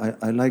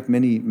 I like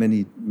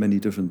many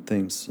different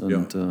things,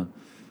 and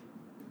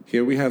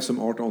here we have some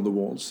art on the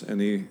walls.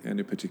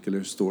 Any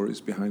particular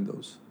stories behind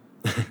those?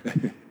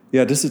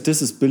 Yeah, this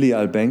is Billy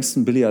Al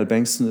Bankston. Billy Al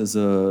Bankston is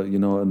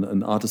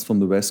an artist from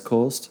the West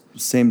Coast,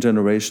 same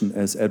generation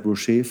as Ed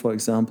Ruscha, for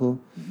example,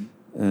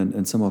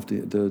 and some of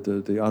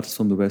the artists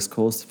from the West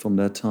Coast from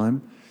that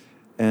time.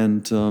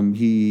 And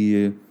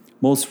he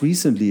most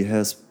recently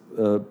has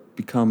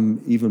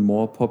become even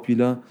more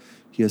popular.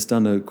 He has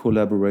done a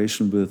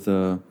collaboration with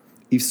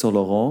Yves Saint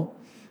Laurent,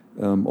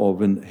 or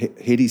when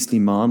Hedi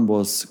Slimane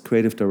was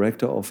creative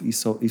director of Yves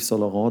Saint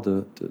Laurent,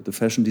 the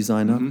fashion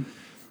designer.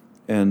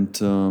 And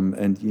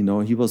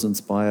he was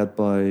inspired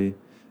by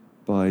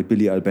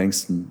Billy Al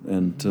Bankston,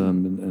 and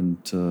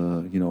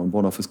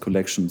one of his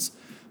collections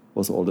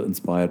was also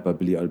inspired by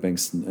Billy Al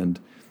Bankston,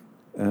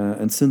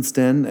 and since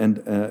then,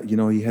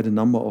 he had a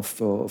number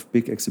of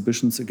big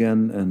exhibitions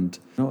again, and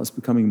it's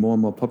becoming more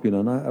and more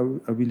popular, and I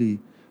really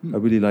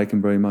like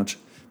him very much.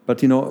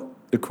 But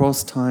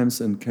across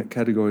times and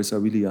categories,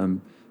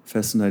 I'm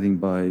fascinating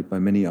by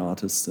many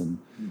artists, and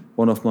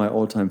one of my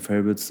all-time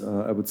favorites,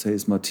 I would say,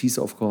 is Matisse,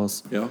 of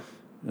course.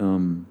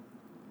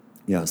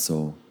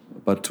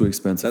 But too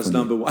expensive. That's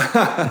number one.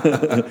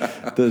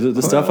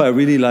 the stuff I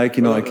really like,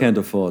 I can't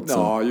afford.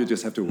 No, you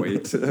just have to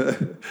wait.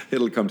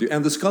 It'll come to you.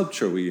 And the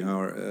sculpture we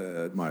are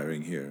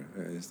admiring here,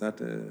 is that?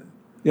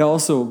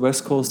 Also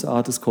West Coast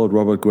artist called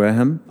Robert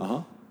Graham.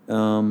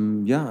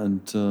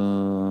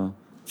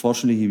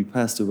 Fortunately he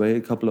passed away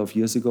a couple of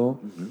years ago.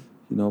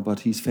 But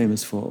he's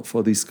famous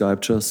for these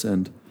sculptures,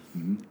 and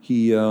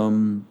he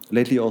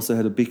lately also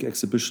had a big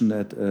exhibition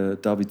at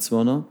David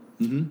Zwirner.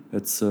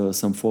 It's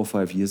some 4 or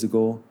 5 years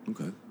ago.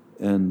 Okay.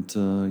 And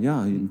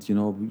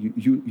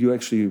you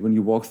actually, when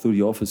you walk through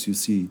the office, you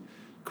see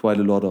quite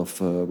a lot of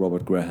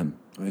Robert Graham.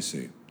 I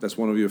see. That's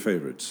one of your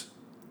favorites.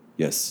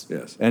 Yes.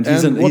 Yes. And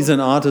he's an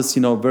artist,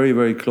 very,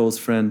 very close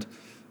friend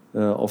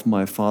of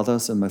my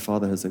father's, and my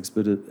father has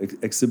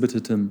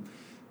exhibited him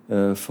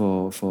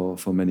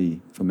for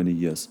many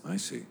years. I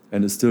see.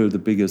 And is still the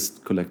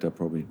biggest collector,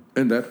 probably.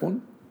 And that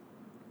one?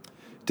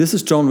 This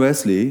is John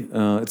Wesley.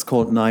 It's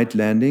called Night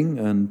Landing,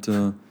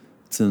 and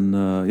it's an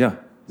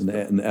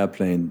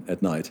airplane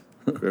at night.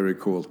 Very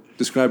cool.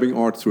 Describing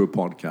art through a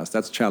podcast,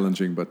 that's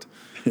challenging, but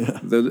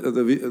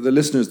the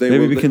listeners,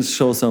 maybe we can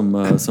show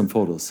some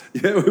photos.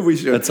 Yeah, we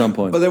should. At some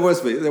point. But there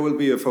will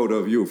be a photo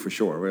of you for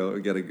sure. We'll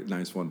get a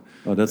nice one.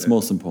 Oh, that's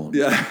most important.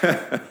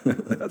 Yeah,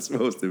 that's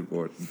most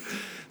important.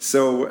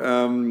 So,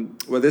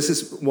 this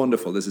is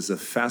wonderful. This is a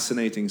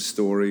fascinating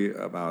story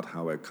about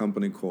how a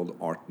company called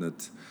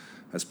Artnet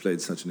has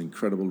played such an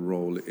incredible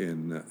role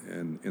in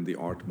the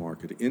art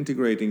market,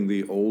 integrating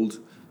the old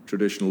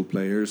traditional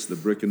players, the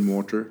brick and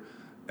mortar,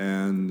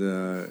 and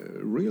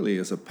really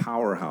as a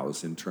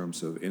powerhouse in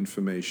terms of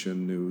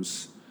information,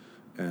 news,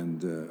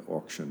 and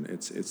auction.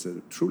 It's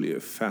truly a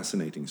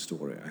fascinating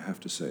story, I have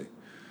to say.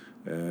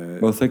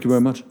 Well, thank you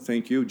very much.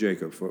 Thank you,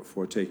 Jacob,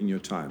 for taking your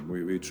time.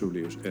 We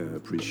truly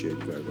appreciate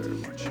it very, very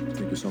much.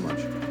 Thank you so much.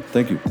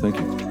 Thank you.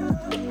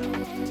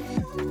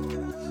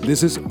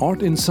 This is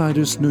Art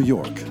Insiders New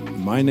York.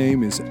 My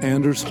name is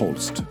Anders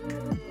Holst.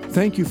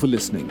 Thank you for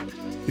listening.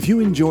 If you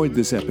enjoyed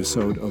this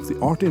episode of the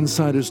Art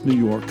Insiders New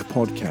York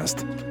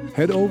podcast,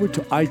 head over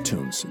to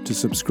iTunes to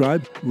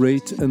subscribe,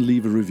 rate, and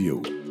leave a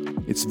review.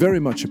 It's very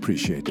much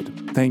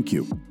appreciated. Thank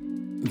you.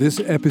 This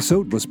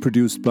episode was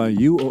produced by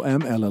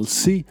UOM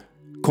LLC,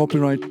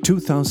 copyright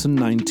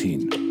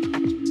 2019.